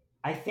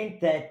I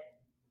think that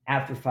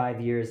after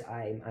 5 years,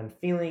 I'm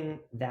feeling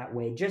that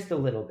way just a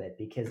little bit,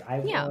 because I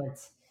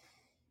want,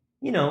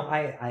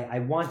 I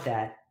want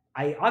that.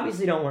 I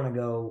obviously don't want to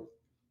go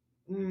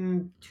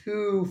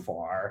too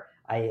far.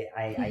 I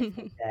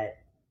think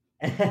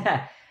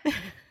that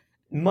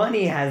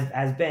money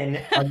has been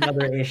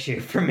another issue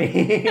for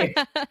me.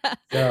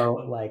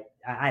 So like,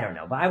 I don't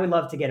know, but I would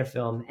love to get a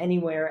film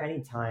anywhere,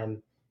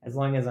 anytime, as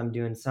long as I'm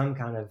doing some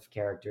kind of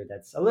character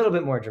that's a little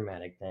bit more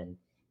dramatic than,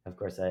 of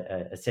course,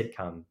 a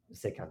sitcom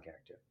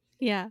character.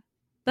 Yeah.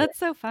 That's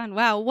so fun.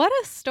 Wow. What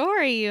a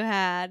story you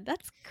had.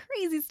 That's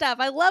crazy stuff.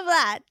 I love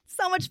that.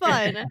 So much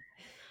fun.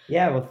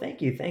 Yeah. Well,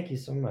 thank you. Thank you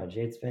so much.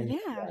 It's been the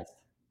best.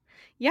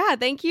 Yeah.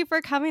 Thank you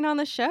for coming on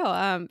the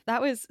show.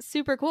 That was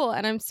super cool.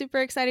 And I'm super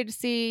excited to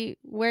see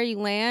where you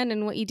land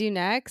and what you do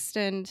next.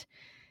 And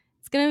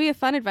it's going to be a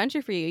fun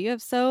adventure for you. You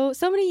have so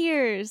many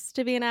years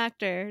to be an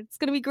actor. It's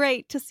going to be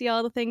great to see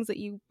all the things that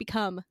you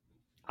become.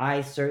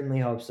 I certainly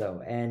hope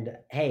so. And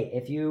hey,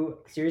 if you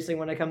seriously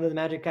want to come to the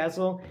Magic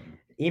Castle,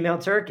 email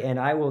Turk and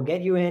I will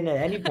get you in at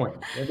any point.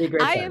 It'll be a great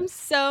time. I am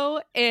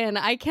so in.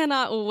 I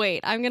cannot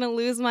wait. I'm going to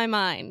lose my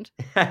mind.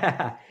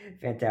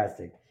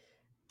 Fantastic.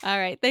 All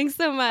right. Thanks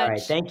so much. All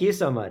right. Thank you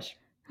so much.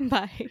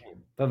 Bye.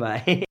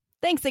 Bye-bye.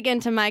 Thanks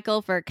again to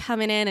Michael for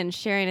coming in and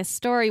sharing his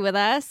story with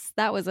us.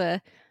 That was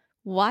a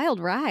wild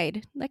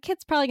ride. That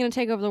kid's probably going to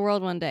take over the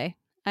world one day.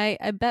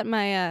 I bet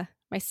my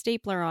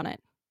stapler on it.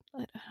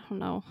 I don't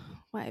know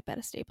why I bet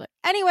a stapler.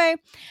 Anyway,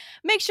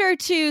 make sure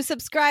to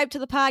subscribe to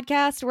the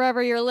podcast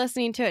wherever you're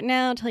listening to it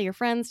now. Tell your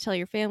friends, tell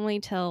your family,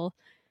 tell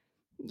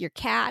your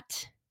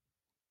cat.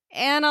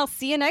 And I'll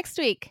see you next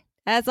week.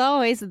 As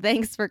always,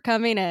 thanks for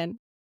coming in.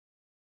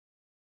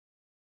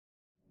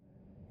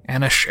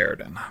 Anna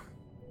Sheridan,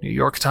 New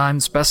York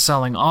Times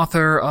bestselling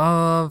author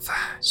of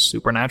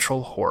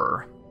supernatural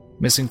horror.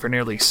 Missing for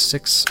nearly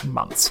 6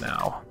 months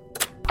now.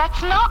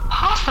 That's not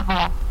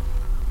possible.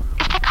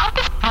 Is the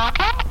compass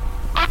broken?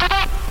 Or did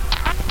I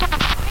turn to the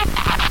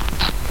side?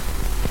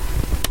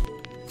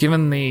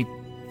 Given the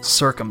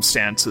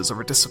circumstances of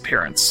her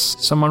disappearance,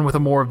 someone with a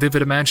more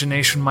vivid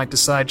imagination might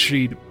decide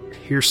she'd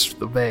pierced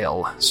the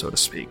veil, so to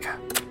speak.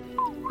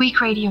 Weak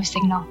radio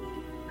signal.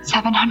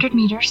 700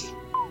 meters.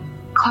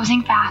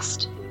 Closing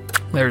fast.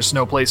 There's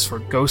no place for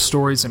ghost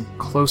stories and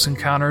close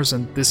encounters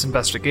in this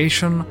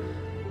investigation,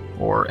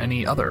 or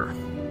any other.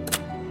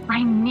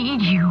 I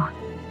need you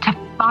to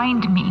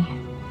find me.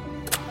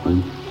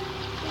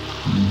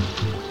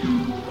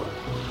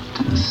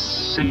 To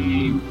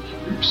save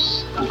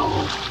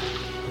yourself.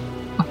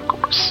 Of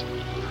course.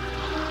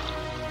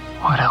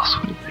 What else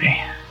would it be?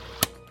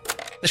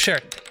 The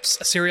Sheridan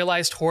Tapes, a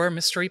serialized horror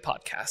mystery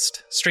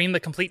podcast. Stream the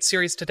complete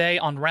series today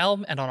on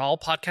Realm and on all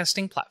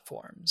podcasting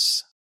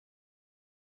platforms.